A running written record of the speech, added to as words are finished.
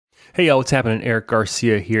Hey, y'all, what's happening? Eric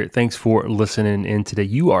Garcia here. Thanks for listening in today.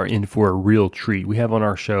 You are in for a real treat. We have on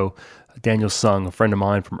our show Daniel Sung, a friend of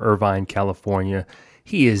mine from Irvine, California.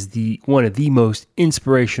 He is one of the most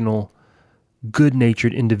inspirational,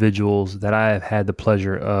 good-natured individuals that I have had the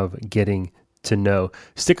pleasure of getting to know.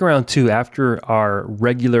 Stick around, too, after our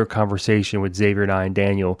regular conversation with Xavier and I and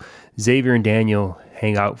Daniel. Xavier and Daniel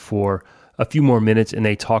hang out for a few more minutes, and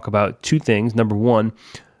they talk about two things. Number one,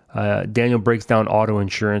 Daniel breaks down auto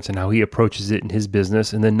insurance and how he approaches it in his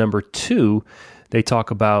business. And then number two, they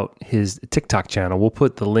talk about his TikTok channel. We'll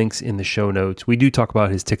put the links in the show notes. We do talk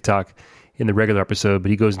about his TikTok in the regular episode,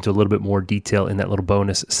 but he goes into a little bit more detail in that little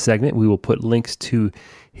bonus segment. We will put links to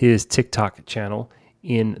his TikTok channel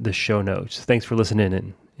in the show notes. Thanks for listening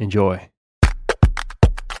and enjoy.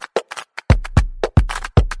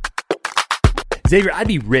 Xavier, I'd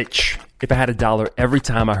be rich if I had $1 every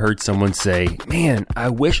time I heard someone say, man, I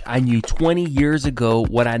wish I knew 20 years ago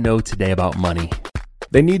what I know today about money.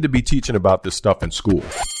 They need to be teaching about this stuff in school.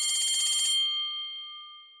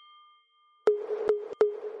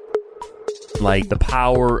 Like the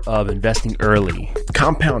power of investing early.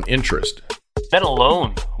 Compound interest. That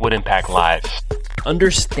alone would impact lives.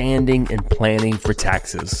 Understanding and planning for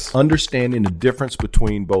taxes. Understanding the difference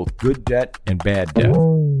between both good debt and bad debt.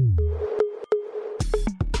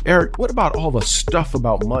 Eric, what about all the stuff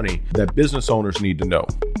about money that business owners need to know?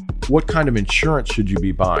 What kind of insurance should you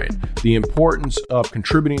be buying? The importance of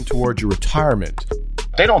contributing towards your retirement.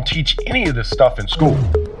 They don't teach any of this stuff in school.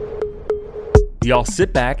 Y'all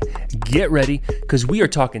sit back, get ready, because we are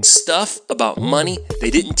talking stuff about money they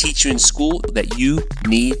didn't teach you in school that you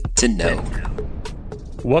need to know.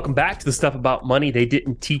 Welcome back to the Stuff About Money They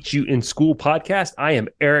Didn't Teach You in School podcast. I am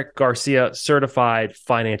Eric Garcia, certified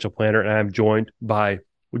financial planner, and I'm joined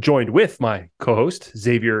with my co-host,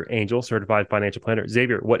 Xavier Angel, certified financial planner.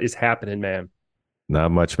 Xavier, what is happening, man?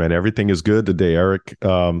 Not much, man. Everything is good today, Eric.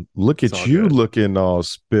 Look at you good. Looking all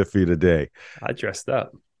spiffy today. I dressed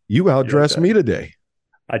up. You outdressed me today.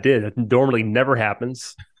 I did. It normally never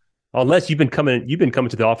happens. Unless you've been coming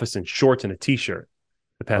to the office in shorts and a t-shirt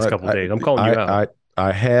the past couple of days. I'm calling you out.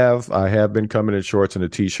 I have been coming in shorts and a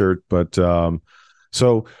t-shirt, but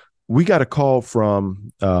so we got a call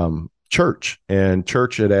from church, and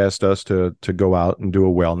church had asked us to go out and do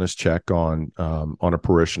a wellness check on a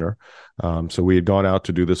parishioner. So we had gone out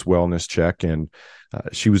to do this wellness check, and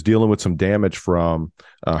she was dealing with some damage from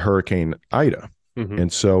Hurricane Ida. Mm-hmm.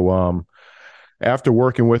 And so after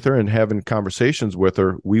working with her and having conversations with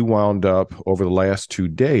her, we wound up over the last 2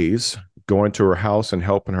 days going to her house and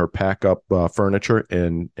helping her pack up furniture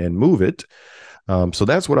and move it. So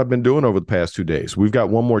that's what I've been doing over the past 2 days. We've got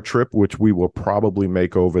one more trip, which we will probably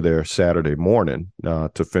make over there Saturday morning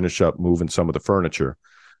to finish up moving some of the furniture.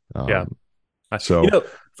 Yeah. So,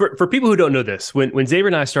 for people who don't know this, when Xavier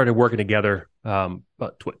and I started working together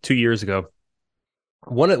about 2 years ago,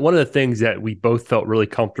 one of the things that we both felt really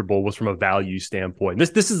comfortable was from a value standpoint.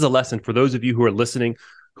 This is a lesson for those of you who are listening,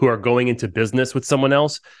 who are going into business with someone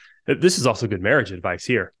else. This is also good marriage advice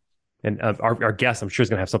here. And our guest, I'm sure, is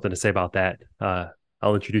going to have something to say about that.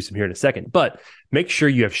 I'll introduce him here in a second. But make sure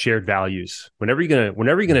you have shared values. Whenever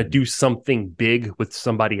you're gonna do something big with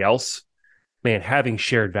somebody else, man, having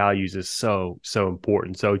shared values is so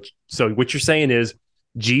important. So what you're saying is,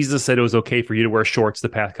 Jesus said it was okay for you to wear shorts the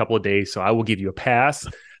past couple of days, so I will give you a pass.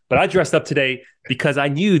 But I dressed up today because I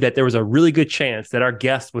knew that there was a really good chance that our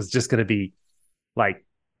guest was just going to be like,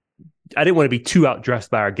 I didn't want to be too outdressed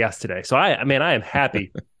by our guest today. So I am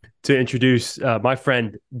happy to introduce my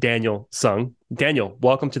friend Daniel Sung. Daniel,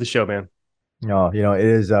 welcome to the show, man. Oh, it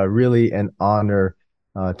is really an honor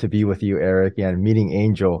to be with you, Eric, and meeting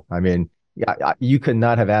Angel. I mean, you could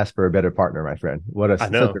not have asked for a better partner, my friend.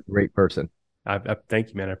 Such a great person. I thank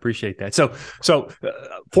you, man. I appreciate that. So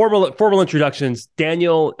formal introductions.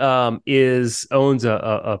 Daniel owns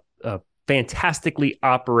a fantastically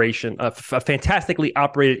operated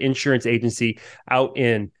insurance agency out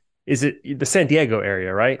in, is it the San Diego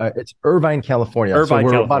area, right? It's Irvine, California. We're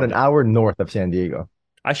California. About an hour north of San Diego.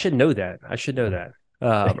 I should know that.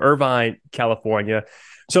 Irvine, California.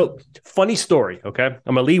 So funny story. Okay, I'm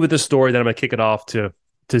gonna lead with this story, then I'm gonna kick it off to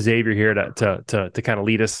Xavier here to kind of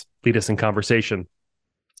lead us in conversation.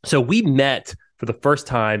 So we met for the first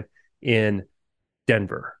time in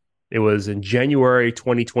Denver. It was in January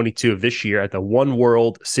 2022 of this year at the One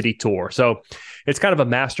World City Tour. So it's kind of a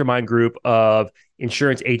mastermind group of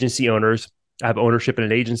insurance agency owners. I have ownership in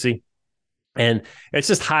an agency, and it's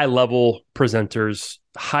just high-level presenters,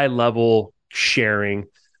 high-level sharing.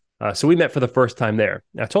 So we met for the first time there.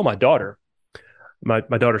 And I told my daughter, my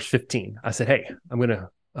daughter's 15. I said, hey,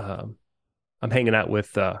 I'm hanging out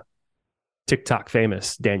with TikTok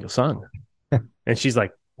famous Daniel Sung. And she's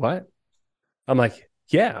like, what? I'm like,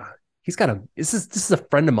 yeah, this is a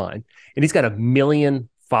friend of mine, and he's got 1 million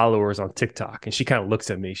followers on TikTok. And she kind of looks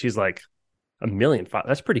at me. She's like, 1 million followers?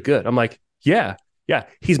 That's pretty good. I'm like, yeah,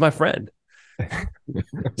 he's my friend. So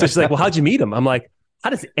she's like, well, how'd you meet him? I'm like, how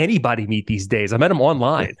does anybody meet these days? I met him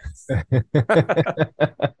online.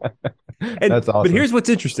 That's awesome. But here's what's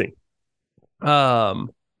interesting.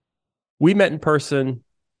 We met in person.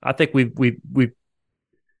 I think you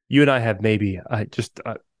and I have maybe just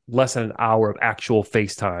less than an hour of actual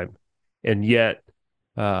FaceTime. And yet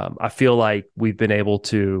I feel like we've been able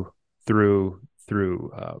to, through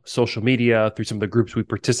social media, through some of the groups we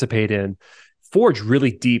participate in, forge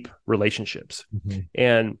really deep relationships. Mm-hmm.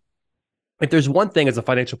 And if there's one thing as a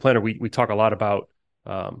financial planner, we talk a lot about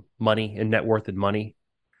money and net worth and money.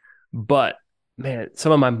 But man,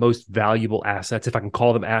 some of my most valuable assets, if I can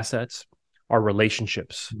call them assets, are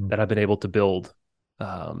relationships that I've been able to build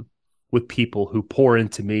with people who pour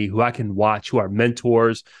into me, who I can watch, who are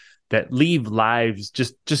mentors, that leave lives,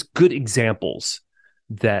 just good examples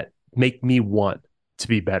that make me want to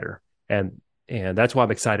be better. And that's why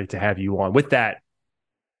I'm excited to have you on. With that,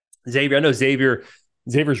 Xavier, I know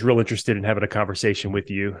Xavier's real interested in having a conversation with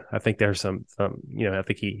you. I think there's some I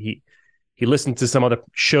think he listened to some other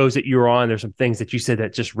shows that you were on. There's some things that you said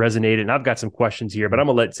that just resonated, and I've got some questions here, but I'm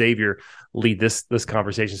gonna let Xavier lead this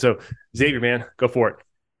conversation. So Xavier, man, go for it.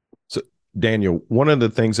 So Daniel, one of the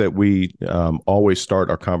things that we always start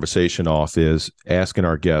our conversation off is asking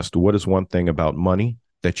our guest, what is one thing about money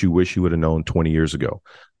that you wish you would have known 20 years ago?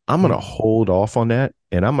 I'm going to hold off on that,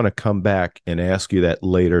 and I'm going to come back and ask you that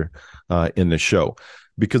later in the show,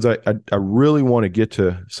 because I really want to get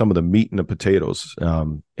to some of the meat and the potatoes.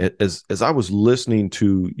 As I was listening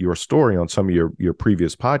to your story on some of your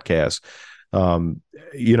previous podcasts,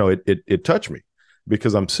 it touched me,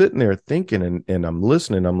 because I'm sitting there thinking and I'm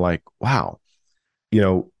listening. I'm like, wow,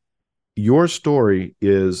 your story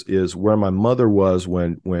is where my mother was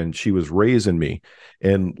when she was raising me,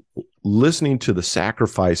 and listening to the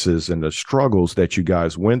sacrifices and the struggles that you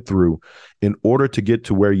guys went through in order to get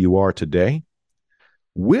to where you are today,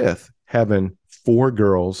 with having 4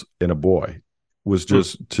 girls and a boy, was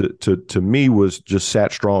just to me was just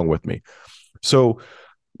sat strong with me. So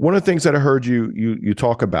one of the things that I heard you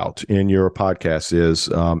talk about in your podcast is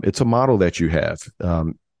it's a model that you have.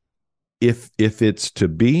 If it's to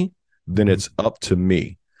be, then it's up to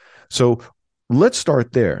me. So let's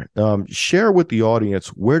start there. Share with the audience,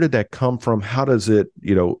 where did that come from? How does it,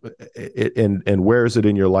 and where is it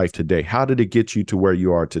in your life today? How did it get you to where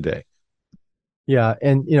you are today? Yeah.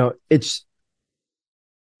 And,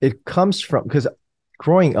 it comes from, because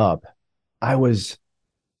growing up, I was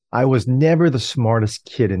never the smartest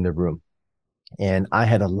kid in the room. And I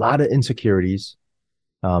had a lot of insecurities.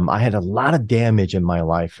 I had a lot of damage in my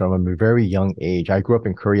life from a very young age. I grew up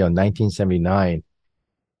in Korea in 1979.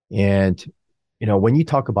 And, when you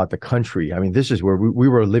talk about the country, I mean, this is where we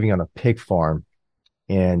were living on a pig farm,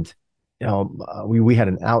 and, we had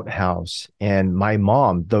an outhouse, and my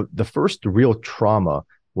mom, the first real trauma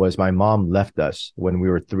was my mom left us when we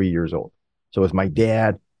were 3 years old. So it was my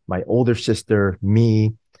dad, my older sister,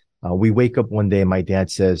 me. We wake up one day and my dad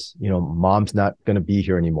says, mom's not going to be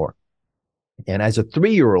here anymore. And as a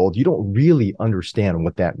 3-year-old, you don't really understand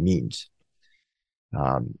what that means.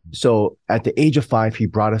 So at the age of 5, he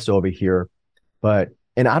brought us over here,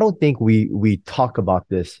 and I don't think we talk about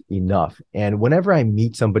this enough. And whenever I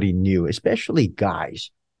meet somebody new, especially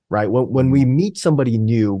guys, right? When we meet somebody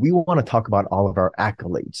new, we want to talk about all of our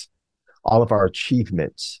accolades, all of our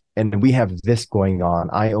achievements. And we have this going on.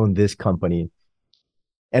 I own this company.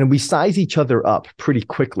 And we size each other up pretty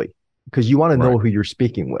quickly, because you want to know who you're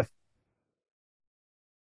speaking with.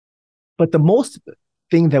 But the most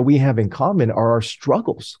thing that we have in common are our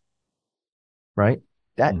struggles, right?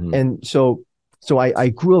 And so I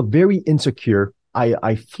grew up very insecure.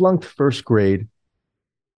 I flunked first grade.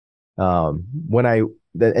 And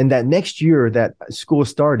that next year that school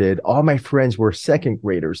started, all my friends were second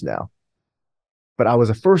graders now, but I was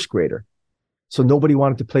a first grader, so nobody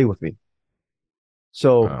wanted to play with me.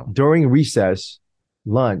 So during recess,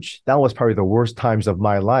 lunch, that was probably the worst times of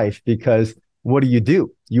my life, because what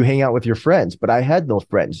do? You hang out with your friends, but I had no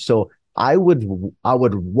friends. So I would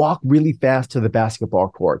walk really fast to the basketball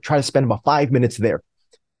court, try to spend about 5 minutes there.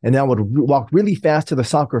 And then I would walk really fast to the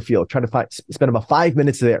soccer field, try to spend about 5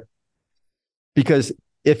 minutes there. Because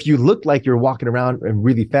if you look like you're walking around and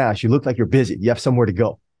really fast, you look like you're busy. You have somewhere to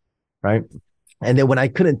go, right? And then when I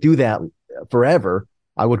couldn't do that forever,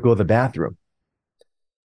 I would go to the bathroom.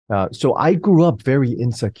 So I grew up very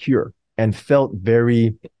insecure. and felt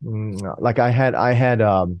very like I had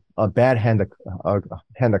a bad hand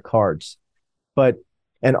of cards. But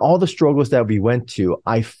and all the struggles that we went to,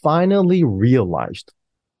 I finally realized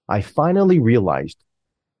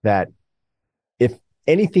that if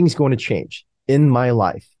anything's going to change in my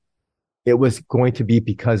life, it was going to be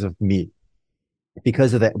because of me,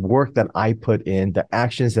 because of that work that I put in, the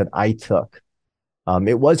actions that I took.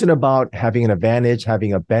 It wasn't about having an advantage,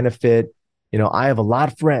 having a benefit. I have a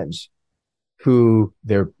lot of friends who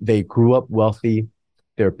they grew up wealthy.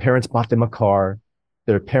 Their parents bought them a car.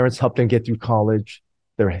 Their parents helped them get through college.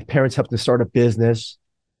 Their parents helped them start a business.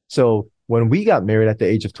 So when we got married at the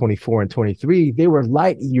age of 24 and 23, they were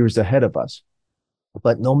light years ahead of us.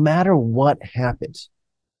 But no matter what happens,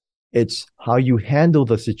 it's how you handle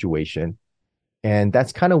the situation. And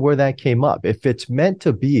that's kind of where that came up. If it's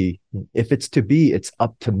to be, it's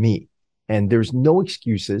up to me. And there's no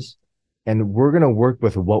excuses. And we're going to work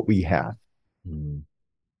with what we have. And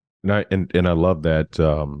I love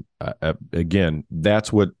that. Again,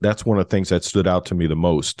 that's one of the things that stood out to me the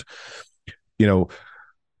most,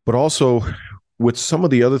 but also with some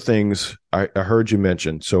of the other things I heard you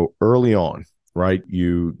mention. So early on, right,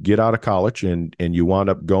 you get out of college and you wound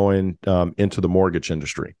up going into the mortgage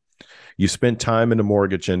industry. You spent time in the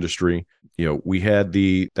mortgage industry. We had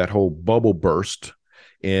that whole bubble burst.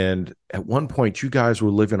 And at one point, you guys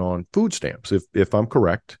were living on food stamps, if I'm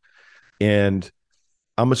correct. And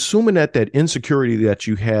I'm assuming that insecurity that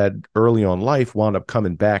you had early on life wound up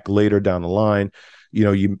coming back later down the line.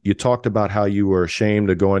 You talked about how you were ashamed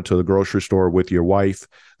to go into the grocery store with your wife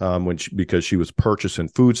because she was purchasing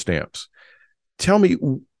food stamps. Tell me,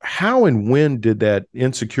 how and when did that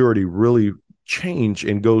insecurity really change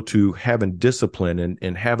and go to having discipline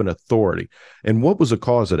and having authority? And what was the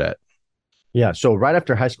cause of that? Yeah. So right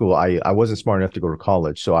after high school, I wasn't smart enough to go to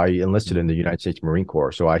college. So I enlisted in the United States Marine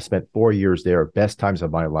Corps. So I spent 4 years there, best times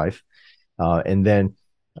of my life. And then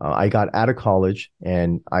I got out of college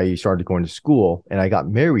and I started going to school, and I got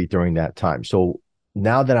married during that time. So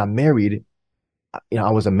now that I'm married,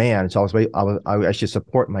 I was a man. So I should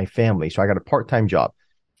support my family. So I got a part-time job.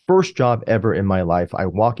 First job ever in my life. I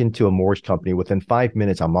walk into a mortgage company. Within 5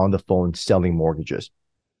 minutes, I'm on the phone selling mortgages.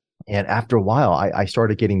 And after a while, I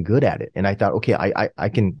started getting good at it. And I thought, okay, I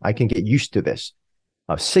can get used to this.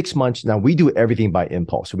 6 months. Now we do everything by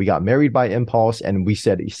impulse. So we got married by impulse, and we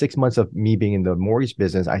said 6 months of me being in the mortgage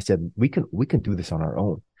business, I said, we can do this on our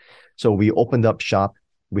own. So we opened up shop.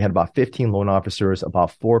 We had about 15 loan officers,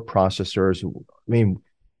 about 4 processors.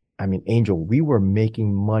 I mean, Angel, we were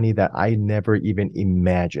making money that I never even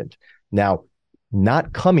imagined. Now,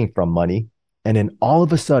 not coming from money. And then all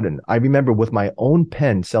of a sudden, I remember with my own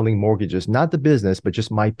pen selling mortgages, not the business, but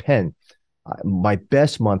just my pen. My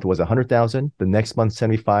best month was 100,000. The next month,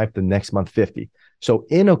 75. The next month, 50. So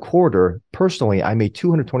in a quarter, personally, I made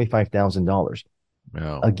 $225,000.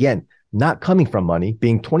 Wow. Again, not coming from money,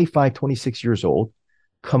 being 25, 26 years old,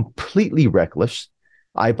 completely reckless.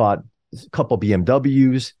 I bought a couple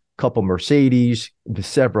BMWs, couple Mercedes,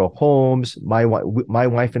 several homes. My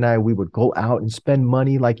wife and I, we would go out and spend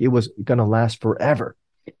money like it was going to last forever.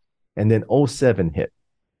 And then 2007 hit.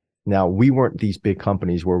 Now, we weren't these big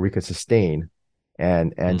companies where we could sustain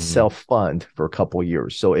and self-fund for a couple of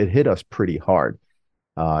years. So it hit us pretty hard.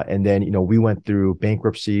 And then, we went through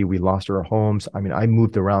bankruptcy. We lost our homes. I mean, I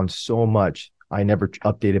moved around so much. I never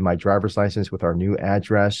updated my driver's license with our new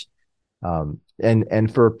address.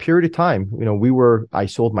 And for a period of time, I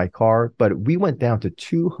sold my car, but we went down to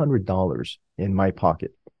 $200 in my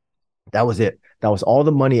pocket. That was it. That was all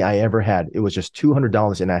the money I ever had. It was just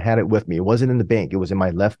 $200, and I had it with me. It wasn't in the bank. It was in my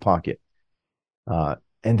left pocket. And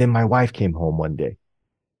then my wife came home one day,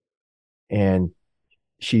 and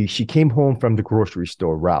she came home from the grocery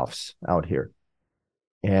store, Ralph's out here,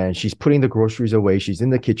 and she's putting the groceries away. She's in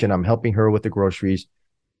the kitchen. I'm helping her with the groceries.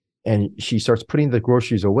 And she starts putting the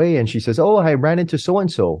groceries away, and she says, "Oh, I ran into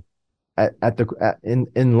so-and-so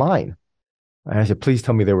in line." And I said, "Please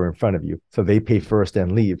tell me they were in front of you, so they pay first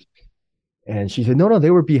and leave." And she said, "No,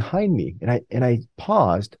 they were behind me." And I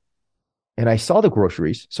paused, and I saw the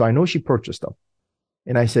groceries, so I know she purchased them.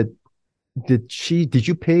 And I said, "Did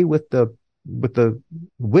you pay with the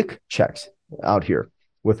WIC checks out here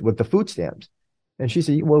with the food stamps?" And she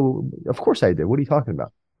said, "Well, of course I did. What are you talking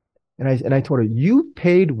about?" And I told her, "You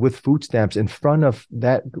paid with food stamps in front of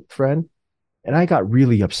that friend." And I got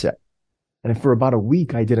really upset. And for about a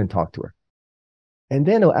week, I didn't talk to her. And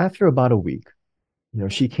then after about a week,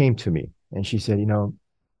 she came to me and she said,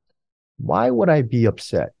 "Why would I be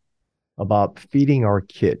upset about feeding our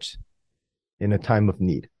kids in a time of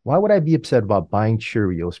need? Why would I be upset about buying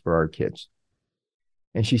Cheerios for our kids?"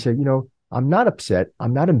 And she said, I'm not upset.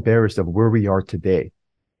 I'm not embarrassed of where we are today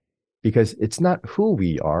because it's not who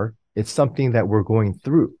we are. It's something that we're going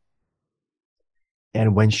through.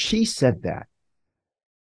 And when she said that,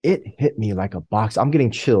 it hit me like a box. I'm getting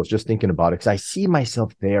chills just thinking about it because I see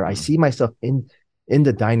myself there. I see myself in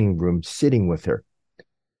the dining room sitting with her.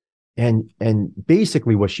 And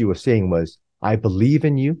basically what she was saying was, I believe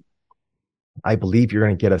in you. I believe you're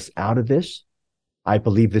going to get us out of this. I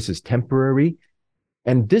believe this is temporary.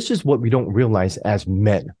 And this is what we don't realize as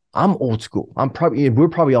men. I'm old school. We're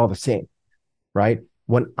probably all the same, right?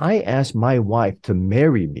 When I asked my wife to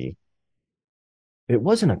marry me, it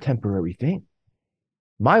wasn't a temporary thing.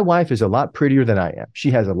 My wife is a lot prettier than I am.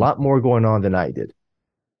 She has a lot more going on than I did.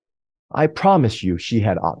 I promise you she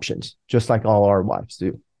had options, just like all our wives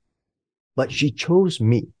do. But she chose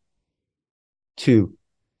me to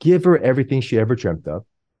give her everything she ever dreamt of,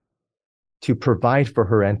 to provide for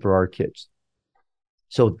her and for our kids.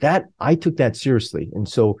 So that I took that seriously. And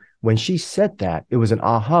so when she said that, it was an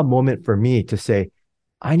aha moment for me to say,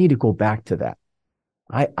 I need to go back to that.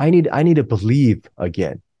 I need to believe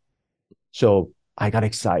again. So I got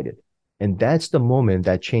excited. And that's the moment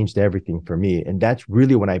that changed everything for me. And that's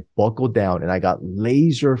really when I buckled down and I got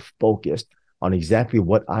laser focused on exactly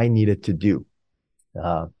what I needed to do.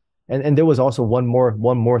 And there was also one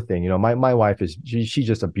more thing. You know, my wife she's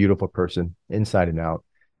just a beautiful person inside and out.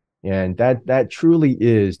 And that truly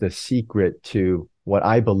is the secret to what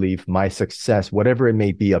I believe my success, whatever it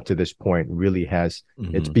may be up to this point, really has.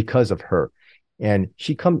 Mm-hmm. It's because of her. And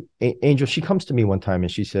Angel, she comes to me one time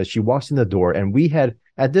and she says, she walks in the door, and we had,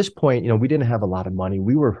 at this point, you know, we didn't have a lot of money.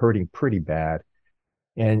 We were hurting pretty bad.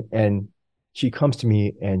 And she comes to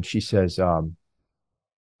me and she says,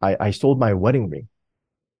 I sold my wedding ring.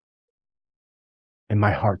 And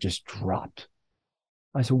my heart just dropped.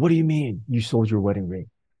 I said, what do you mean you sold your wedding ring?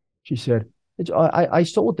 She said, I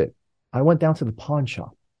sold it. I went down to the pawn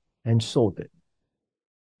shop and sold it.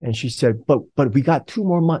 And she said, but we got 2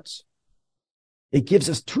 more months. It gives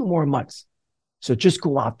us 2 more months. So just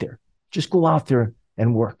go out there. Just go out there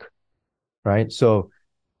and work. Right. So,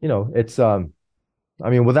 you know, it's, I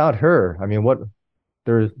mean, without her, I mean,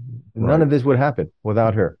 none of this would happen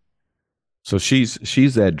without her. So she's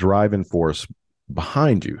that driving force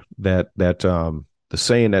behind you, that the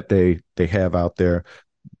saying that they have out there,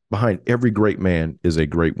 behind every great man is a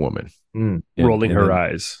great woman. Rolling her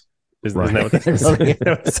eyes. Isn't that what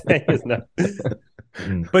that's saying? Isn't that?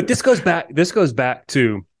 But this goes back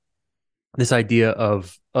to this idea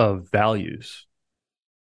of values,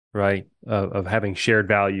 right? Of having shared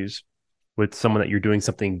values with someone that you're doing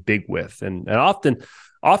something big with, and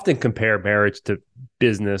often compare marriage to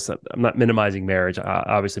business. I'm not minimizing marriage,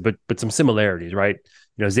 obviously, but some similarities, right?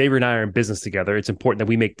 You know, Xavier and I are in business together. It's important that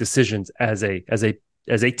we make decisions as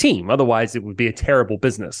a team. Otherwise, it would be a terrible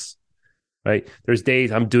business. Right. There's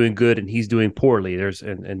days I'm doing good and he's doing poorly. There's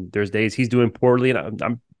days he's doing poorly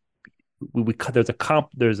and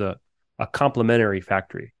there's a complementary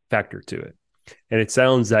factor to it. And it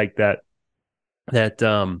sounds like that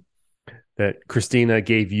Christina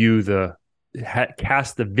gave you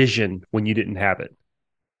cast the vision when you didn't have it.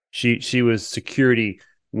 She was security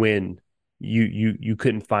when you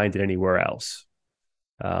couldn't find it anywhere else.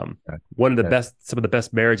 Some of the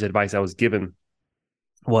best marriage advice I was given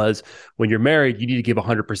was, when you're married, you need to give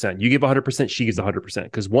 100%. You give 100%, she gives 100%.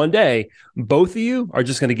 Because one day, both of you are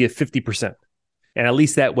just going to give 50%. And at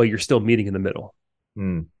least that way, you're still meeting in the middle.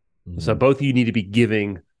 Mm-hmm. So both of you need to be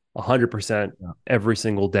giving 100% every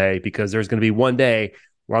single day, because there's going to be one day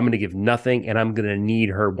where I'm going to give nothing and I'm going to need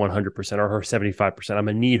her 100% or her 75%. I'm going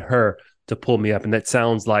to need her to pull me up. And that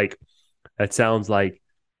sounds like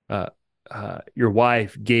your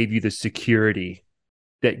wife gave you the security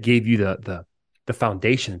that gave you the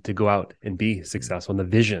foundation to go out and be successful, and the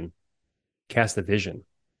vision, cast the vision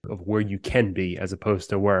of where you can be as opposed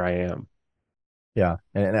to where I am. Yeah.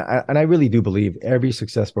 And I really do believe every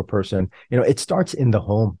successful person, you know, it starts in the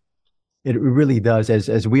home. It really does.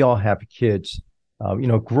 As we all have kids, you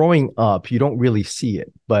know, growing up, you don't really see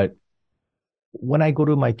it. But when I go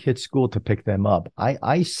to my kids' school to pick them up,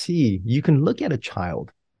 I see, you can look at a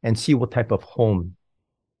child and see what type of home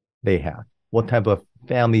they have, what type of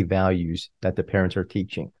family values that the parents are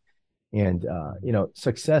teaching. And, you know,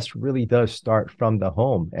 success really does start from the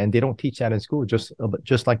home, and they don't teach that in school, just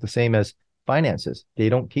like the same as finances. They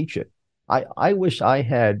don't teach it. I wish I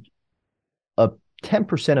had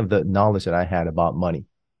 10% of the knowledge that I had about money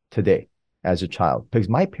today as a child, because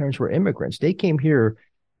my parents were immigrants. They came here,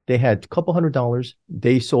 they had a couple $100.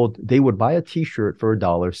 They would buy a t-shirt for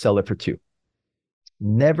 $1, sell it for $2.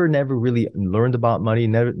 Never really learned about money,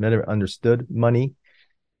 never understood money.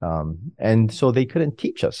 And so they couldn't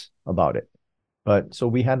teach us about it. But so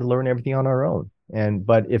we had to learn everything on our own.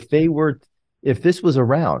 But if this was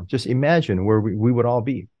around, just imagine where we would all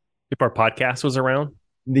be. If our podcast was around.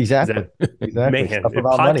 Exactly. Man, if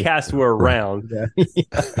podcasts were around.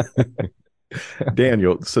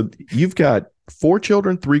 Daniel, so you've got 4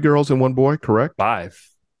 children, 3 girls and 1 boy, correct? 5.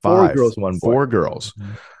 4 girls, 1 boy. 4 girls.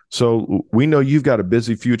 Mm-hmm. So we know you've got a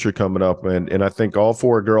busy future coming up, and I think all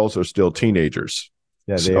 4 girls are still teenagers.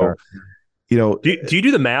 Yeah, they are. You know, do you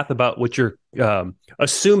do the math about what you're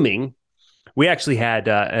assuming? We actually had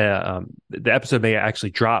the episode may actually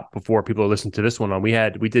drop before people listen to this one on.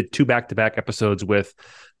 We did 2 back-to-back episodes with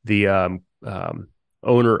the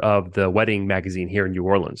owner of the wedding magazine here in New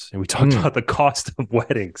Orleans, and we talked about the cost of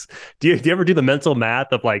weddings. Do you ever do the mental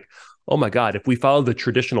math of like, oh my God, if we follow the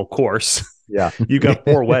traditional course, you got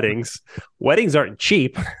 4 weddings. Weddings aren't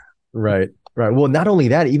cheap, right? Well, not only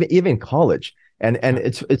that, even college. And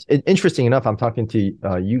it's interesting enough. I'm talking to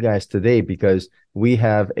you guys today because we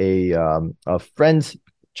have a friend's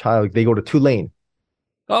child. They go to Tulane.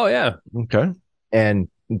 Oh yeah, okay. And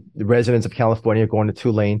the residents of California going to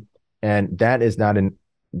Tulane, and that is not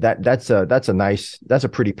that's a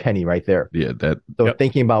pretty penny right there. Yeah,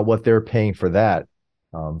 thinking about what they're paying for that.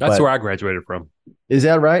 That's where I graduated from. Is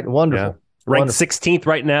that right? Wonderful. Yeah. Ranked 16th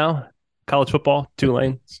right now, college football,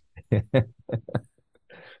 Tulane.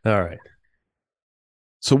 All right.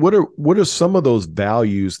 So what are some of those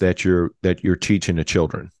values that you're teaching the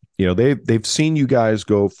children? You know, they've seen you guys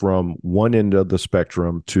go from one end of the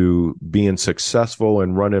spectrum to being successful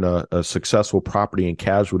and running a successful property and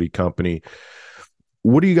casualty company.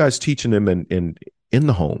 What are you guys teaching them in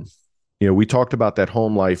the home? You know, we talked about that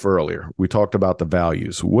home life earlier. We talked about the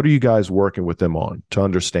values. What are you guys working with them on to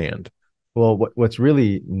understand? Well, what's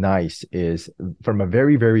really nice is from a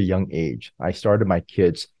very, very young age, I started my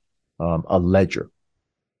kids a ledger.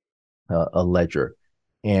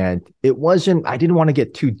 And it wasn't, I didn't want to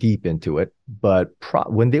get too deep into it, but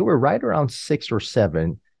when they were right around 6 or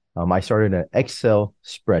 7, I started an Excel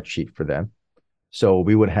spreadsheet for them. So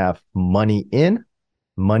we would have money in,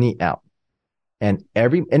 money out, and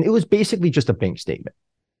it was basically just a bank statement.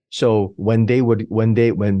 So when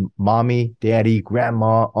mommy, daddy,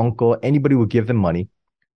 grandma, uncle, anybody would give them money,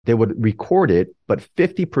 they would record it, but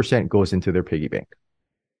 50% goes into their piggy bank.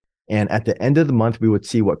 And at the end of the month, we would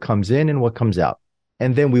see what comes in and what comes out.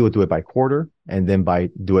 And then we would do it by quarter and then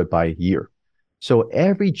do it by year. So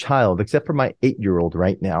every child, except for my 8-year-old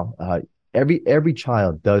right now, every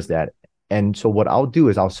child does that. And so what I'll do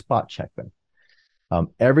is I'll spot check them.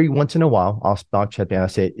 Every once in a while, I'll spot check them and I'll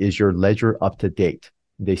say, is your ledger up to date?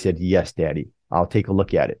 They said, yes, Daddy. I'll take a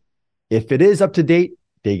look at it. If it is up to date,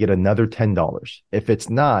 they get another $10. If it's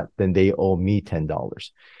not, then they owe me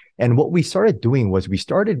 $10. And what we started doing was we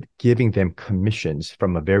started giving them commissions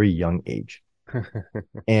from a very young age.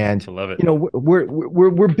 And I love it. You know,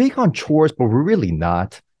 we're big on chores, but we're really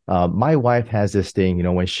not. My wife has this thing, you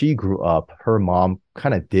know, when she grew up, her mom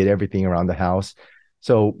kind of did everything around the house.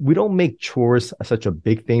 So we don't make chores such a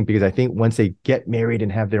big thing because I think once they get married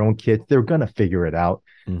and have their own kids, they're going to figure it out.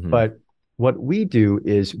 Mm-hmm. But what we do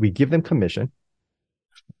is we give them commission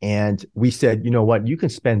and we said, you know what, you can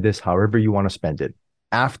spend this however you want to spend it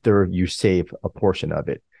after you save a portion of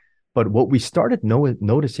it. But what we started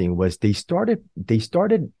noticing was they started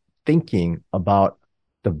thinking about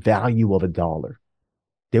the value of $1.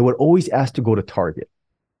 They would always ask to go to Target.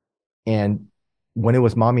 And when it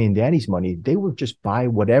was mommy and daddy's money, they would just buy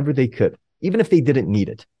whatever they could, even if they didn't need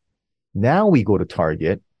it. Now we go to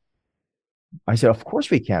Target. I said, of course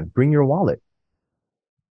we can. Bring your wallet.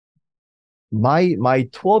 My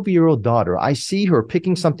 12-year-old daughter, I see her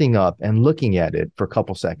picking something up and looking at it for a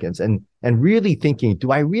couple seconds and really thinking,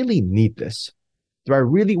 do I really need this? Do I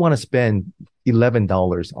really want to spend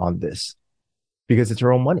 $11 on this? Because it's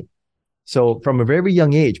her own money. So from a very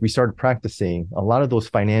young age, we started practicing a lot of those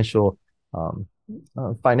financial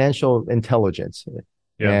intelligence.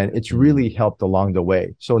 Yeah. And it's really helped along the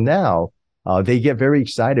way. So now they get very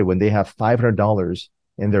excited when they have $500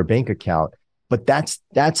 in their bank account. But that's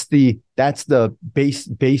the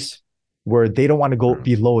base where they don't want to go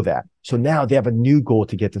below that. So now they have a new goal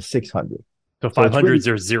to get to 600. So 500s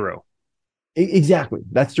are zero. Exactly.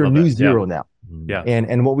 That's their new zero now. Yeah.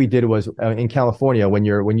 And what we did was in California, when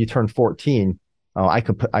you turn 14, I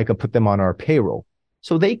could put them on our payroll.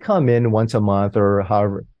 So they come in once a month or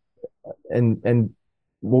however. And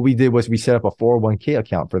what we did was we set up a 401k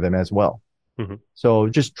account for them as well. Mm-hmm. So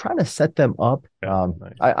just trying to set them up. Yeah,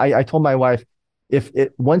 nice. I told my wife,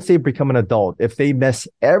 once they become an adult, if they mess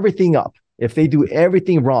everything up, if they do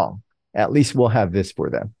everything wrong, at least we'll have this for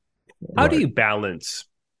them. How do you balance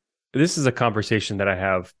this is a conversation that I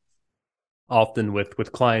have often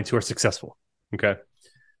with clients who are successful, okay,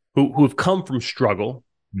 who have come from struggle,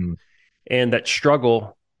 and that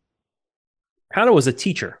struggle kind of was a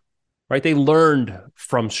teacher, right? They learned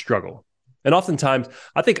from struggle. And oftentimes,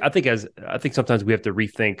 I think sometimes we have to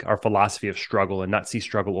rethink our philosophy of struggle and not see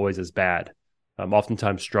struggle always as bad.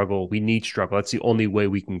 Oftentimes we need struggle. That's the only way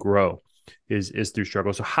we can grow is through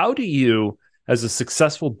struggle. So how do you, as a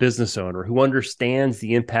successful business owner who understands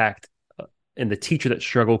the impact and the teacher that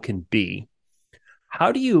struggle can be,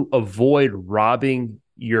 how do you avoid robbing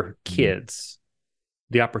your kids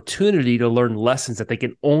the opportunity to learn lessons that they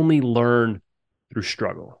can only learn through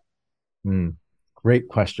struggle? Great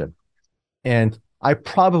question. And I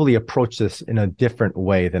probably approach this in a different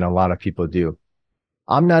way than a lot of people do.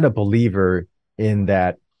 I'm not a believer in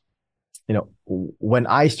that, when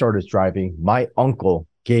I started driving, my uncle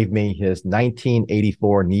gave me his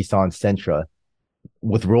 1984 Nissan Sentra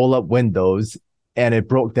with roll-up windows, and it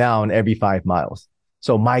broke down every 5 miles.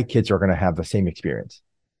 So my kids are going to have the same experience.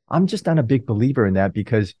 I'm just not a big believer in that,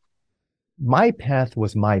 because my path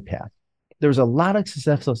was my path. There's a lot of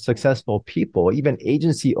successful people, even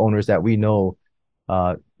agency owners that we know,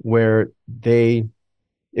 where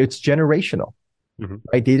it's generational, right?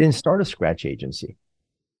 They didn't start a scratch agency.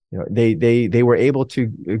 They were able to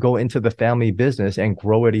go into the family business and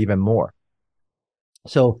grow it even more.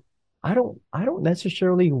 So I don't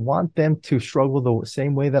necessarily want them to struggle the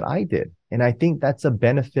same way that I did. And I think that's a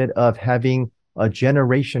benefit of having a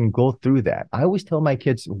generation go through that. I always tell my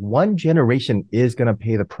kids, one generation is going to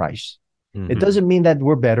pay the price. It doesn't mean that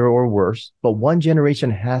we're better or worse, but one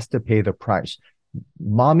generation has to pay the price.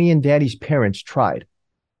 Mommy and daddy's parents tried,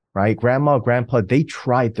 right? Grandma, grandpa, they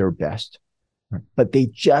tried their best, but they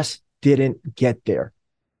just didn't get there.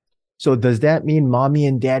 So does that mean mommy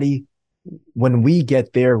and daddy, when we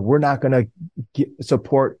get there, we're not going to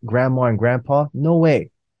support grandma and grandpa? No way,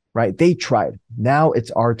 right? They tried. Now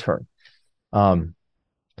it's our turn.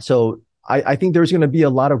 So I think there's going to be a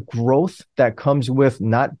lot of growth that comes with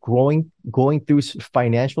not going through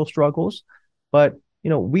financial struggles, but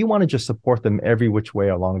we want to just support them every which way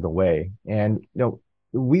along the way. And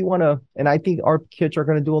we want to, and I think our kids are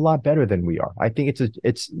going to do a lot better than we are. I think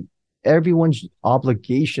it's everyone's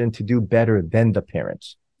obligation to do better than the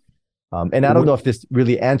parents. And I don't know if this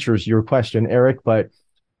really answers your question, Eric, but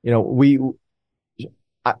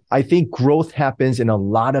I think growth happens in a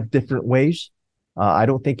lot of different ways. I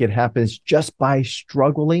don't think it happens just by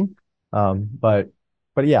struggling. But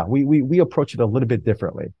yeah, we approach it a little bit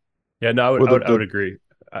differently. Yeah, no, I would agree.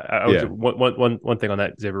 One thing on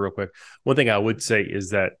that, Xavier, real quick. One thing I would say is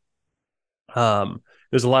that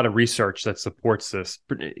there's a lot of research that supports this,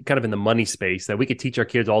 kind of in the money space, that we could teach our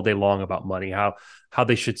kids all day long about money, how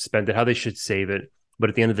they should spend it, how they should save it. But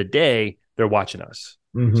at the end of the day, they're watching us.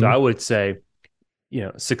 So I would say,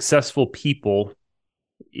 successful people,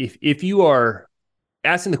 if you are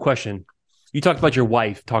asking the question, you talked about your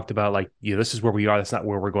wife, talked about this is where we are, that's not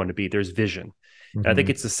where we're going to be. There's vision. And I think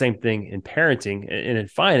it's the same thing in parenting and in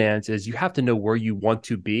finance, is you have to know where you want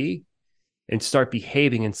to be and start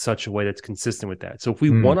behaving in such a way that's consistent with that. So if we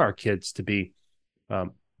want our kids to be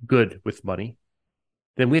good with money,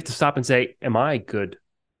 then we have to stop and say, am I good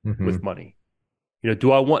with money?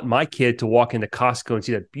 Do I want my kid to walk into Costco and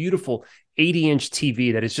see that beautiful 80-inch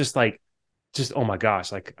TV that is just oh my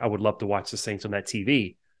gosh, I would love to watch the Saints on that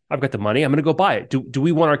TV. I've got the money, I'm going to go buy it. Do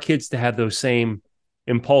we want our kids to have those same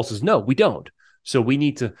impulses? No, we don't. So we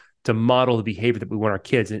need to model the behavior that we want our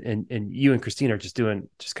kids. And you and Christine are just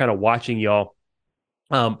kind of watching y'all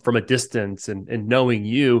from a distance and knowing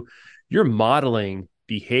you're modeling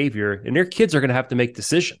behavior, and their kids are going to have to make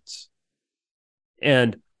decisions.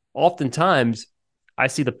 And oftentimes I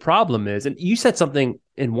see the problem is, and you said something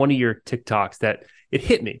in one of your TikToks that it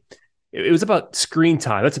hit me. It was about screen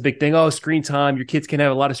time. That's a big thing. Oh, screen time. Your kids can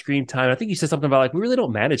have a lot of screen time. I think you said something about we really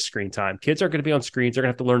don't manage screen time. Kids are going to be on screens. They're going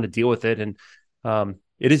to have to learn to deal with it. And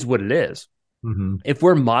it is what it is. If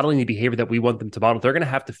we're modeling the behavior that we want them to model, they're going to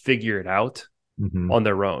have to figure it out on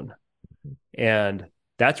their own. And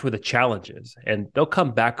that's where the challenge is. And they'll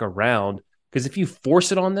come back around, because if you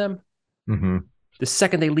force it on them, the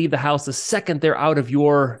second they leave the house, the second they're out of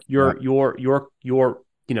your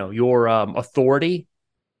authority,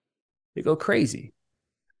 they go crazy.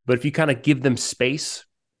 But if you kind of give them space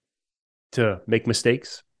to make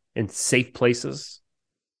mistakes in safe places,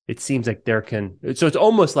 it seems like so it's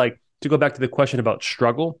almost like, to go back to the question about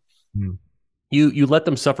struggle, you let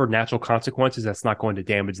them suffer natural consequences that's not going to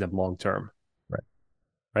damage them long term.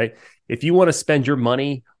 Right? If you want to spend your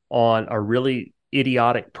money on a really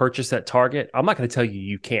idiotic purchase at Target, I'm not going to tell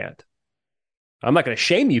you can't. I'm not going to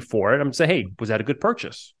shame you for it. I'm going to say, hey, was that a good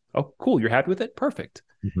purchase? Oh, cool. You're happy with it? Perfect.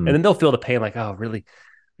 Mm-hmm. And then they'll feel the pain like, oh, really?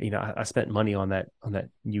 I spent money on that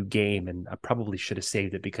new game, and I probably should have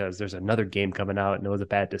saved it because there's another game coming out and it was a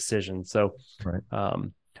bad decision. So right.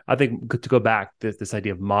 I think to go back, this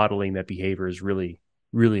idea of modeling that behavior is really,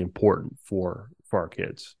 really important for our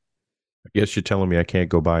kids. I guess you're telling me I can't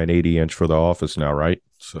go buy an 80-inch for the office now, right?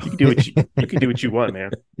 So you can do what you want,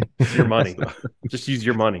 man. It's your money. Just use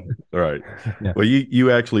your money. All right. Yeah. Well,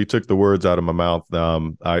 you actually took the words out of my mouth.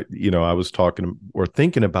 I was talking or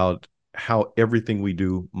thinking about how everything we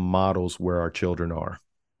do models where our children are.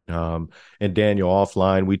 And Daniel,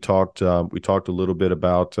 offline, we talked a little bit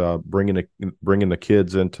about bringing the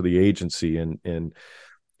kids into the agency, and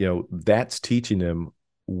that's teaching them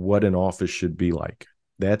what an office should be like.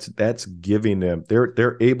 That's giving them,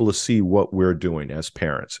 they're able to see what we're doing as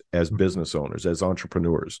parents, as business owners, as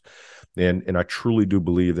entrepreneurs. And I truly do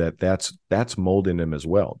believe that's molding them as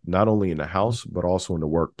well, not only in the house, but also in the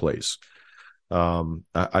workplace.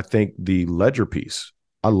 I think the ledger piece,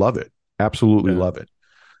 I love it. Absolutely love it.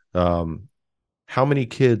 How many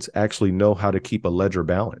kids actually know how to keep a ledger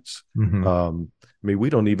balance? Mm-hmm. I mean,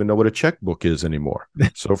 we don't even know what a checkbook is anymore.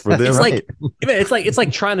 So for them, it's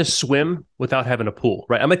like trying to swim without having a pool,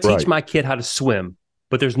 right? I'm going to teach my kid how to swim,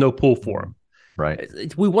 but there's no pool for him.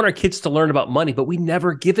 Right. We want our kids to learn about money, but we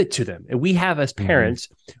never give it to them. And we have, as parents,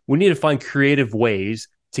 we need to find creative ways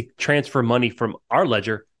to transfer money from our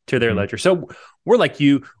ledger to their ledger. So we're like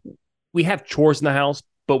you, we have chores in the house,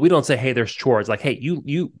 but we don't say, hey, there's chores. Like, hey,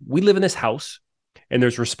 we live in this house, and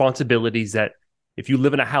there's responsibilities that, if you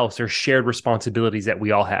live in a house, there's shared responsibilities that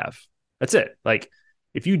we all have. That's it. Like,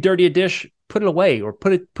 if you dirty a dish, put it away or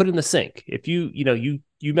put it in the sink. If you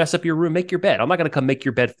mess up your room, make your bed. I'm not going to come make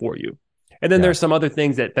your bed for you. And then there's some other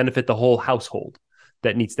things that benefit the whole household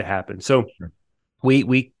that needs to happen. So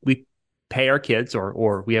we pay our kids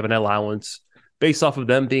or we have an allowance based off of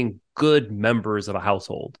them being good members of a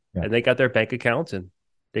household. Yeah. And they got their bank accounts and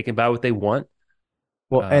they can buy what they want.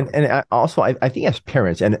 Well, and also I think as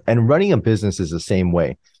parents and running a business is the same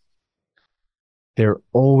way. They're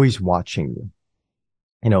always watching you.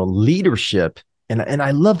 Leadership, and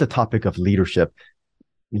I love the topic of leadership.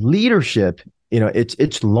 Leadership,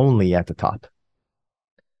 it's lonely at the top,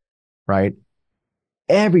 right?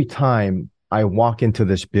 Every time I walk into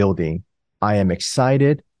this building, I am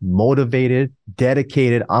excited, motivated,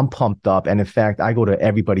 dedicated. I'm pumped up, and in fact, I go to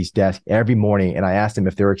everybody's desk every morning and I ask them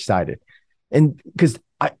if they're excited. And because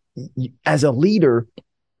as a leader,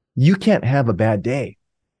 you can't have a bad day.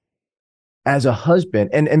 As a husband,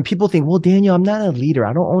 and people think, well, Daniel, I'm not a leader.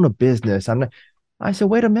 I don't own a business. I said,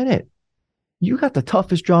 wait a minute. You got the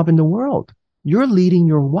toughest job in the world. You're leading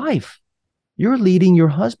your wife. You're leading your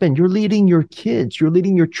husband. You're leading your kids. You're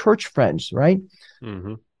leading your church friends, right?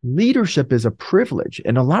 Mm-hmm. Leadership is a privilege.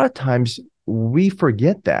 And a lot of times we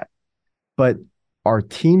forget that. But our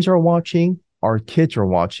teams are watching. Our kids are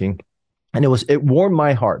watching. And it warmed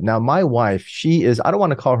my heart. Now, my wife, she is, I don't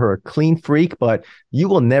want to call her a clean freak, but you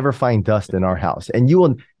will never find dust in our house.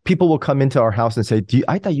 And people will come into our house and say,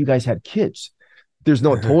 I thought you guys had kids. There's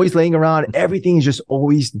no toys laying around. Everything is just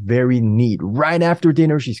always very neat. Right after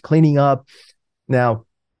dinner, she's cleaning up. Now,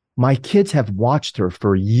 my kids have watched her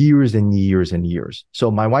for years and years and years. So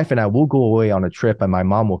my wife and I will go away on a trip and my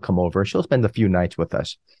mom will come over. She'll spend a few nights with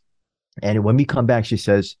us. And when we come back, she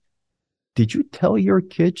says, did you tell your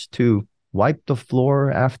kids to wipe the floor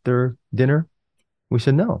after dinner? We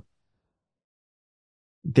said, no.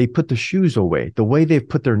 They put the shoes away, the way they've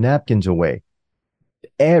put their napkins away.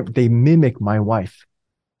 They mimic my wife.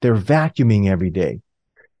 They're vacuuming every day.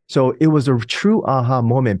 So it was a true aha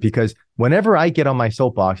moment, because whenever I get on my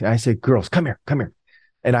soapbox and I say, girls, come here.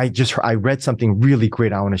 And I read something really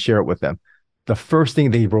great. I want to share it with them. The first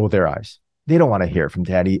thing, they roll their eyes. They don't want to hear from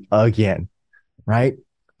daddy again. Right.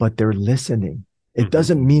 But they're listening. It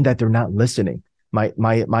doesn't mean that they're not listening. My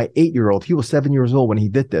 8-year-old, he was 7 years old when he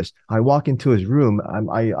did this. I walk into his room.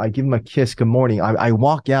 I give him a kiss. Good morning. I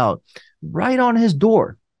walk out. Right on his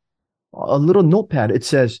door, a little notepad. It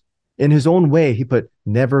says, in his own way, he put,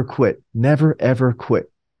 never quit, never, ever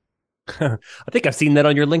quit. I think I've seen that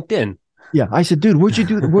on your LinkedIn. Yeah. I said, dude, where'd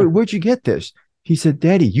you get this? He said,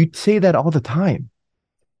 Daddy, you say that all the time.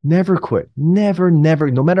 Never quit. Never,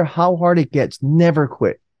 never. No matter how hard it gets, never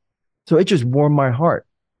quit. So it just warmed my heart.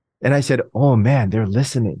 And I said, oh man, they're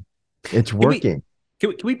listening. It's working.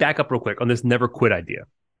 Can we back up real quick on this never quit idea?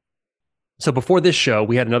 So before this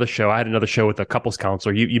show, I had another show with a couples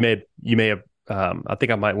counselor. You may have, I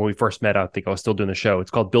think I might, when we first met, I think I was still doing the show. It's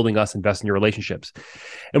called Building Us, Invest in Your Relationships.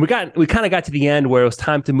 And we kind of got to the end where it was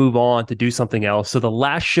time to move on to do something else. So the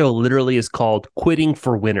last show literally is called Quitting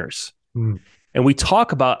for Winners. And we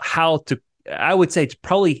talk about how to I would say it's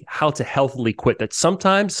probably how to healthily quit, that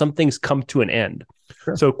sometimes some things come to an end.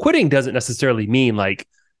 Sure. So quitting doesn't necessarily mean like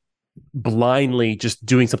blindly just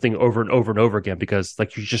doing something over and over and over again, because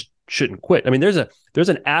like you just shouldn't quit. I mean, there's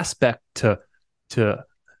an aspect to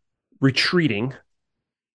retreating,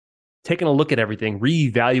 taking a look at everything,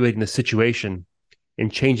 reevaluating the situation,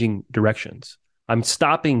 and changing directions. I'm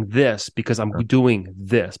stopping this because I'm doing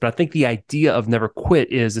this. But I think the idea of never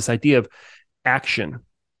quit is this idea of action.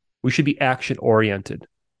 We should be action oriented,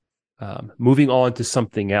 moving on to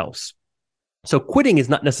something else. So quitting is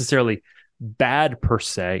not necessarily bad per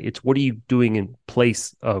se. It's what are you doing in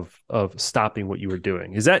place of stopping what you were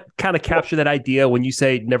doing? Does that kind of capture that idea when you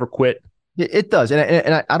say never quit? It does,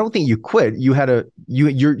 and I don't think you quit. You had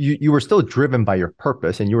you were still driven by your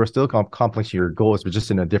purpose, and you were still accomplishing your goals, but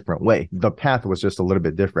just in a different way. The path was just a little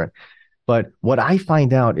bit different. But what I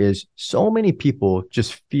find out is so many people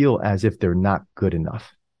just feel as if they're not good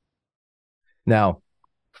enough. Now,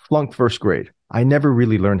 flunked first grade. I never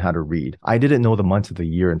really learned how to read. I didn't know the months of the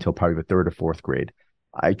year until probably the third or fourth grade.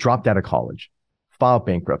 I dropped out of college, filed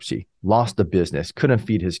bankruptcy, lost the business, couldn't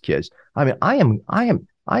feed his kids. I mean, I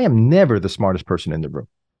am never the smartest person in the room,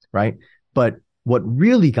 right? But what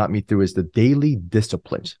really got me through is the daily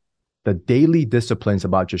disciplines. The daily disciplines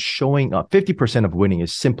about just showing up. 50% of winning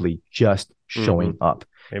is simply just showing up.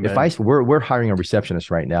 Amen. If we're hiring a receptionist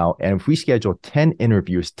right now, and if we schedule 10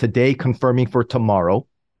 interviews today, confirming for tomorrow,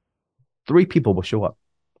 3 people will show up.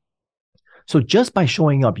 So just by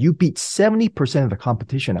showing up, you beat 70% of the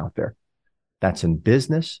competition out there. That's in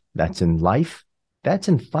business, that's in life, that's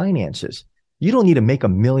in finances. You don't need to make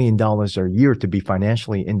 $1 million a year to be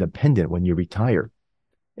financially independent when you retire.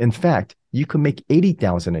 In fact, you can make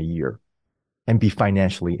 $80,000 a year and be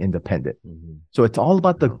financially independent. So it's all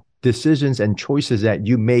about the decisions and choices that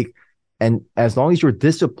you make. And as long as you're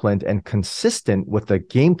disciplined and consistent with the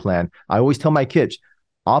game plan, I always tell my kids,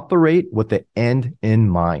 operate with the end in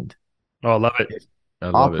mind. Oh, I love it.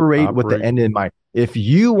 Operate with the end in mind. If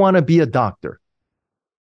you want to be a doctor,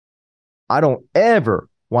 I don't ever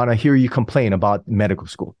want to hear you complain about medical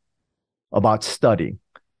school, about studying,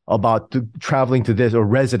 about traveling to this or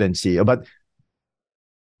residency, about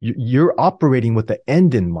you're operating with the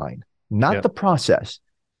end in mind, not the process.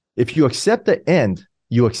 If you accept the end,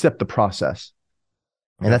 you accept the process.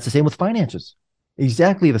 And that's the same with finances.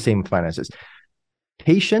 Exactly the same with finances.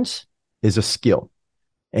 Patience is a skill,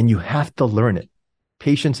 and you have to learn it.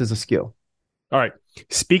 Patience is a skill. All right.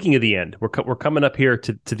 Speaking of the end, we're coming up here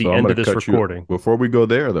to the end of this recording. Before we go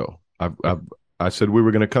there, though, I said we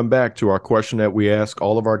were going to come back to our question that we ask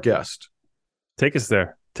all of our guests. Take us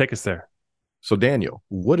there. Take us there. So, Daniel,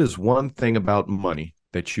 what is one thing about money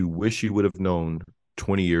that you wish you would have known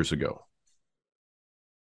 20 years ago?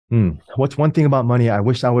 What's one thing about money I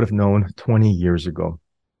wish I would have known 20 years ago?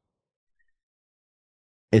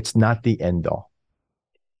 It's not the end all.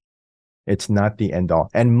 It's not the end all.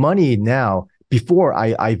 And money now, before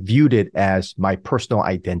I viewed it as my personal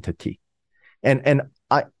identity. And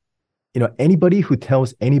I, anybody who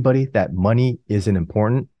tells anybody that money isn't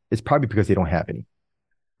important, it's probably because they don't have any,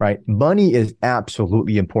 right? Money is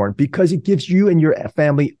absolutely important because it gives you and your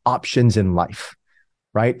family options in life,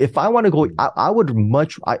 right? If I want to go, I would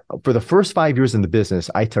for the first 5 years in the business,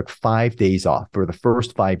 I took 5 days off for the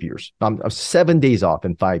first 5 years. 7 days off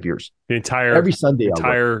in 5 years. Every Sunday.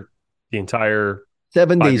 The entire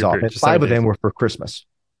 7 days off, and 5 of them were for Christmas,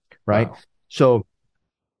 right? Wow. So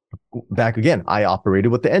back again, I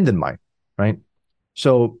operated with the end in mind, right?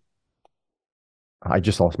 So I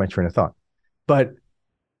just lost my train of thought. But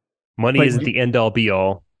money isn't the end all be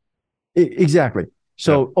all. Exactly.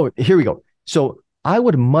 So, here we go. So I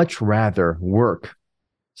would much rather work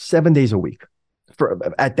 7 days a week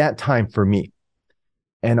at that time for me.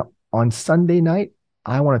 And on Sunday night,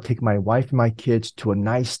 I want to take my wife and my kids to a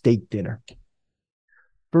nice steak dinner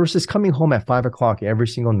versus coming home at 5 o'clock every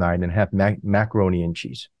single night and have macaroni and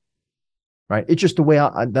cheese, right? It's just the way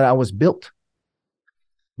that I was built.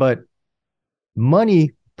 But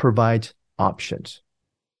money provides options.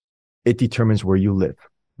 It determines where you live,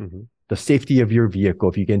 the safety of your vehicle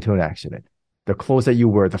if you get into an accident, the clothes that you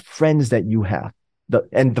wear, the friends that you have.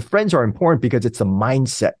 And the friends are important because it's a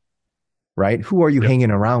mindset, right? Who are you hanging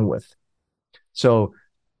around with? So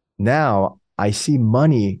now I see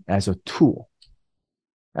money as a tool,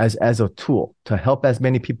 as a tool to help as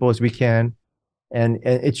many people as we can. And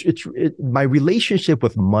my relationship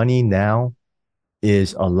with money now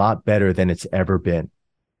is a lot better than it's ever been.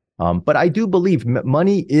 But I do believe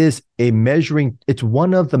money is it's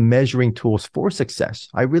one of the measuring tools for success.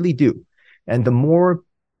 I really do. And the more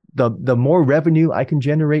revenue I can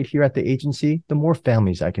generate here at the agency, the more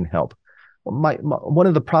families I can help. One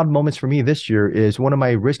of the proud moments for me this year is one of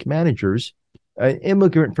my risk managers, an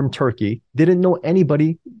immigrant from Turkey, didn't know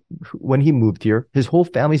anybody when he moved here. His whole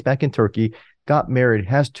family's back in Turkey, got married,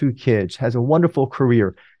 has 2 kids, has a wonderful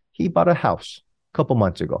career. He bought a house a couple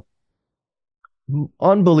months ago.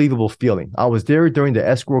 Unbelievable feeling. I was there during the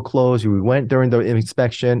escrow close. We went during the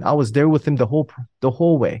inspection. I was there with him the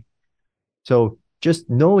whole way. So just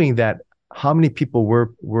knowing that how many people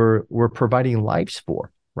we're providing lives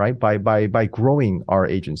for, right? By growing our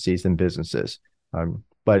agencies and businesses.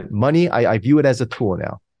 But money, I view it as a tool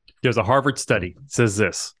now. There's a Harvard study that says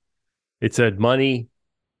this. It said money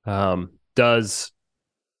does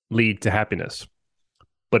lead to happiness,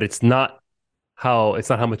 but it's not how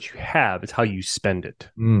much you have, it's how you spend it.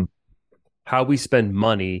 How we spend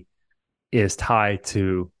money is tied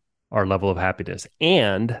to our level of happiness.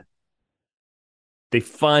 And they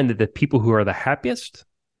find that the people who are the happiest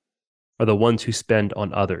are the ones who spend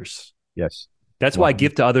on others. Yes. That's why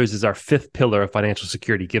give to others is our 5th pillar of financial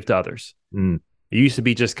security, give to others. It used to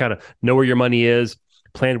be just kind of know where your money is,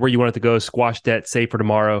 plan where you want it to go, squash debt, save for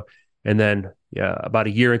tomorrow. And then about a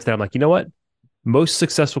year into that, I'm like, you know what? Most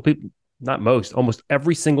successful people, not most, almost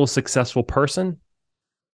every single successful person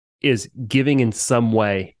is giving in some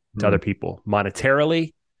way to other people,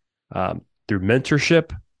 monetarily, through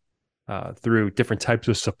mentorship, through different types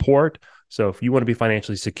of support. So if you want to be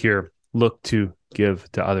financially secure, look to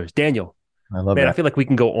give to others. Daniel, I love that. I feel like we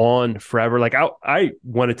can go on forever. Like I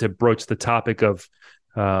wanted to broach the topic of,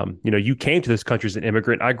 you came to this country as an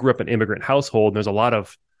immigrant. I grew up in an immigrant household. And there's a lot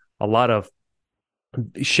of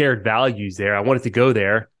shared values there. I wanted to go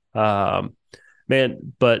there.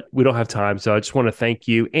 But we don't have time. So I just want to thank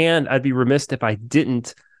you. And I'd be remiss if I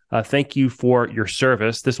didn't thank you for your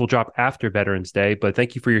service. This will drop after Veterans Day, but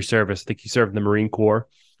thank you for your service. I think you served in the Marine Corps.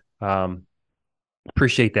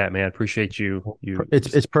 Appreciate that, man. Appreciate you.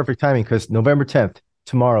 It's perfect timing because November 10th,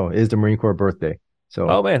 tomorrow, is the Marine Corps birthday. So,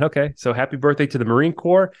 oh man, okay. So happy birthday to the Marine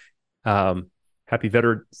Corps. Happy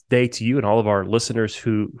Veterans Day to you and all of our listeners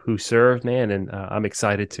who served, man. And I'm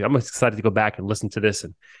excited to go back and listen to this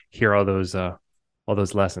and hear all those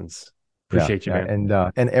lessons. Appreciate you,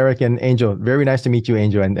 man. And Eric and Angel, very nice to meet you,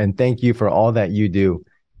 Angel. And thank you for all that you do.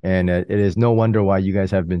 And it is no wonder why you guys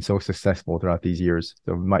have been so successful throughout these years.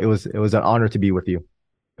 So it was an honor to be with you.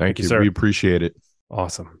 Thank you, sir. We appreciate it.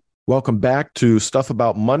 Awesome. Welcome back to Stuff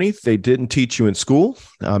About Money They Didn't Teach You in School.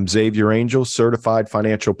 I'm Xavier Angel, certified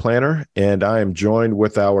financial planner, and I am joined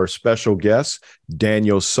with our special guest,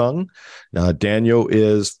 Daniel Sung. Daniel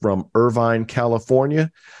is from Irvine, California.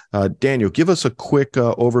 Daniel, give us a quick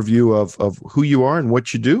overview of who you are and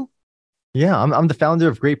what you do. Yeah, I'm the founder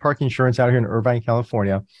of Great Park Insurance out here in Irvine,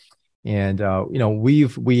 California. And,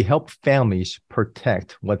 we help families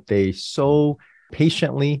protect what they so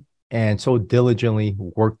patiently and so diligently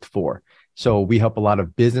worked for. So we help a lot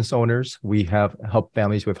of business owners. We have helped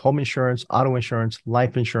families with home insurance, auto insurance,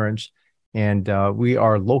 life insurance, and we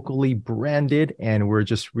are locally branded, and we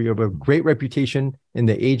have a great reputation in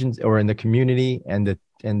the agents or in the community, and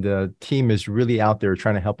the team is really out there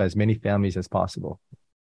trying to help as many families as possible.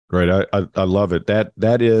 Great, I love it.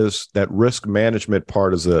 That risk management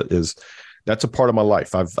part that's a part of my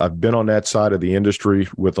life. I've been on that side of the industry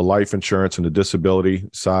with the life insurance and the disability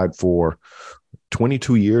side for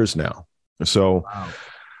 22 years now. So, wow.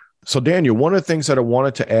 So Daniel, one of the things that I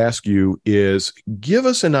wanted to ask you is give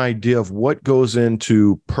us an idea of what goes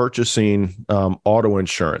into purchasing auto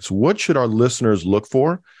insurance. What should our listeners look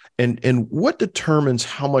for, and what determines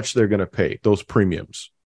how much they're going to pay, those premiums?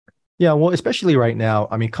 Yeah, well, especially right now,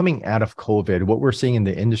 I mean, coming out of COVID, what we're seeing in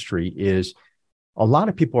the industry is a lot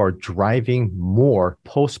of people are driving more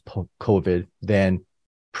post-COVID than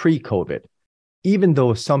pre-COVID, even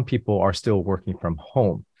though some people are still working from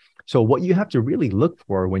home. So what you have to really look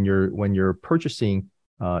for when you're purchasing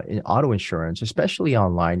auto insurance, especially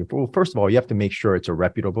online, well, first of all, you have to make sure it's a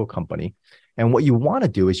reputable company. And what you want to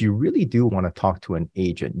do is you really do want to talk to an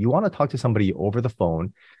agent. You want to talk to somebody over the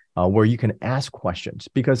phone where you can ask questions,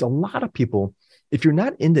 because a lot of people, if you're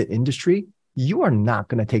not in the industry, you are not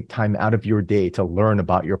going to take time out of your day to learn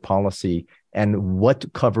about your policy and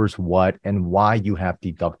what covers what and why you have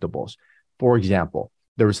deductibles. For example,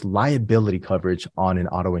 there's liability coverage on an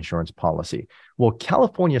auto insurance policy. Well,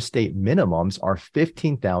 California state minimums are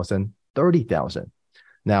 $15,000, $30,000.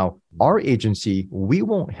 Now, our agency, we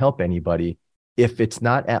won't help anybody if it's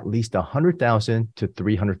not at least $100,000 to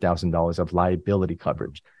 $300,000 of liability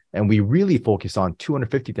coverage. And we really focus on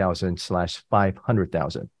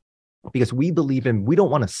 $250,000/$500,000. Because we don't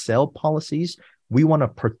want to sell policies. We want to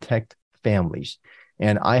protect families.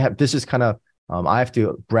 And this is kind of I have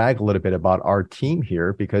to brag a little bit about our team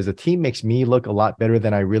here because the team makes me look a lot better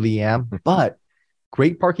than I really am. But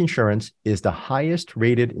Great Park Insurance is the highest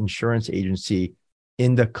rated insurance agency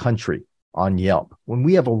in the country on Yelp, when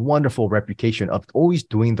we have a wonderful reputation of always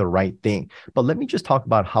doing the right thing. But let me just talk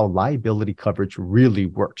about how liability coverage really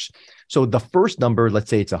works. So the first number, let's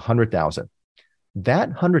say it's 100,000. That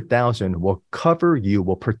 100,000 will cover you,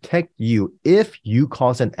 will protect you if you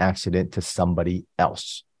cause an accident to somebody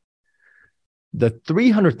else. The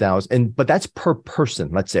 300,000, but that's per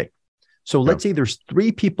person, let's say. So let's say there's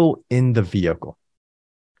 3 people in the vehicle.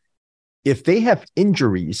 If they have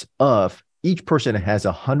injuries of each person has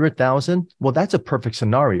 100,000, well, that's a perfect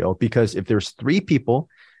scenario because if there's 3 people,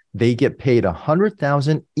 they get paid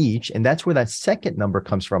 100,000 each, and that's where that second number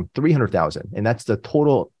comes from, 300,000, and that's the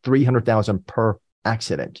total 300,000 per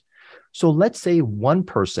accident. So let's say one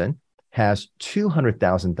person has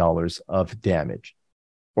 $200,000 of damage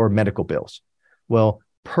or medical bills. Well,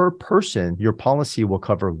 per person, your policy will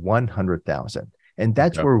cover 100,000, and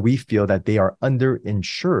that's where we feel that they are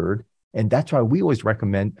underinsured. And that's why we always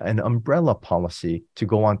recommend an umbrella policy to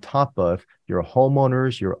go on top of your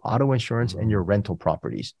homeowners, your auto insurance, and your rental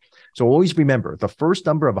properties. So always remember, the first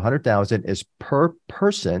number of 100,000 is per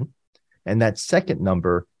person, and that second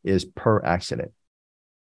number is per accident.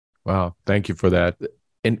 Wow. Thank you for that.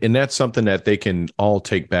 And that's something that they can all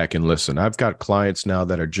take back and listen. I've got clients now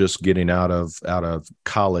that are just getting out of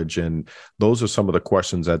college, and those are some of the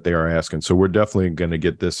questions that they are asking. So we're definitely going to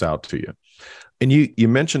get this out to you. And you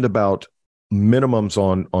mentioned about minimums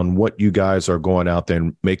on what you guys are going out there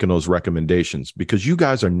and making those recommendations, because you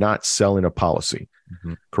guys are not selling a policy,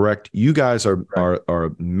 correct? You guys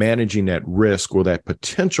are managing that risk or that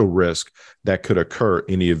potential risk that could occur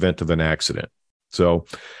in the event of an accident. So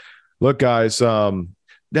look, guys,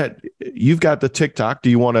 that you've got the TikTok. Do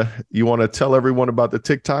you want to tell everyone about the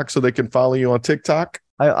TikTok so they can follow you on TikTok?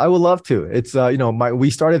 I would love to. It's we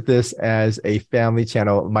started this as a family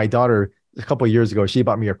channel. My daughter, a couple of years ago, she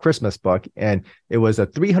bought me a Christmas book, and it was a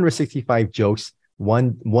 365 jokes,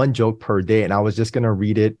 one joke per day, and I was just gonna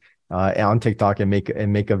read it on TikTok and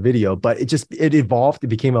make a video. But it evolved. It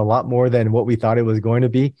became a lot more than what we thought it was going to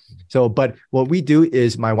be. So, but what we do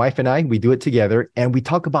is my wife and I, we do it together, and we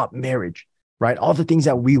talk about marriage, right? All the things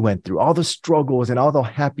that we went through, all the struggles and all the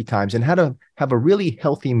happy times, and how to have a really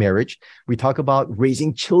healthy marriage. We talk about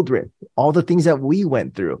raising children, all the things that we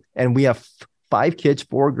went through, and we have 5 kids,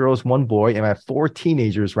 4 girls, 1 boy, and I have 4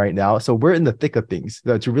 teenagers right now. So we're in the thick of things.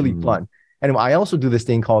 So it's really fun. And I also do this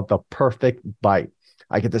thing called the perfect bite.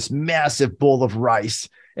 I get this massive bowl of rice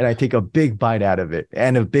and I take a big bite out of it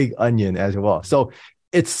and a big onion as well. So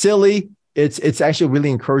it's silly. It's actually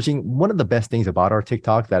really encouraging. One of the best things about our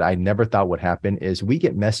TikTok that I never thought would happen is we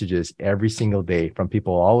get messages every single day from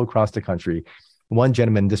people all across the country. One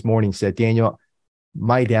gentleman this morning said, Daniel,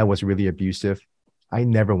 my dad was really abusive. I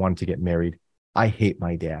never wanted to get married. I hate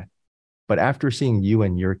my dad. But after seeing you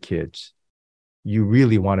and your kids, you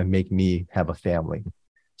really want to make me have a family.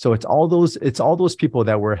 So it's all those people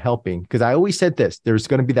that we're helping. Because I always said this, there's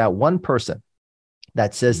going to be that one person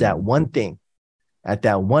that says that one thing at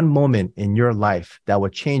that one moment in your life that will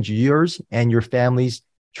change yours and your family's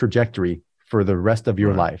trajectory for the rest of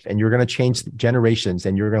your life. And you're going to change generations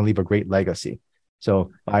and you're going to leave a great legacy.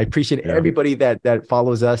 So I appreciate everybody that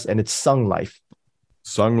follows us, and it's Sung Life.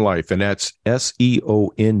 Sung Life, and that's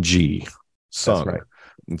SEONG. Sung. That's right.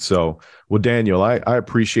 And so, well, Daniel, I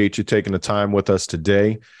appreciate you taking the time with us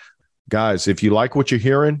today. Guys, if you like what you're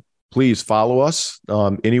hearing, please follow us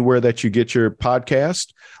anywhere that you get your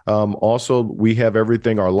podcast. Also, we have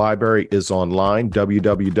everything. Our library is online,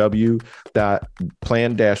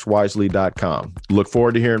 www.plan-wisely.com. Look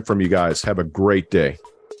forward to hearing from you guys. Have a great day.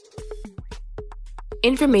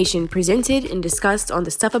 Information presented and discussed on the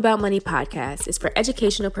Stuff About Money podcast is for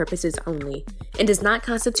educational purposes only and does not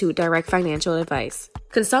constitute direct financial advice.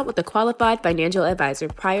 Consult with a qualified financial advisor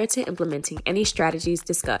prior to implementing any strategies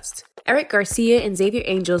discussed. Eric Garcia and Xavier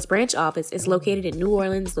Angel's branch office is located in New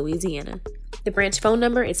Orleans, Louisiana. The branch phone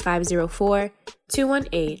number is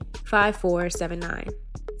 504-218-5479.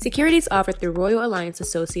 Securities offered through Royal Alliance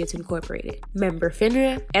Associates Incorporated, member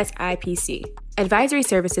FINRA SIPC. Advisory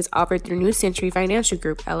services offered through New Century Financial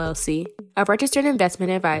Group, LLC, a registered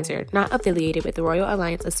investment advisor not affiliated with Royal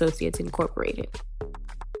Alliance Associates Incorporated.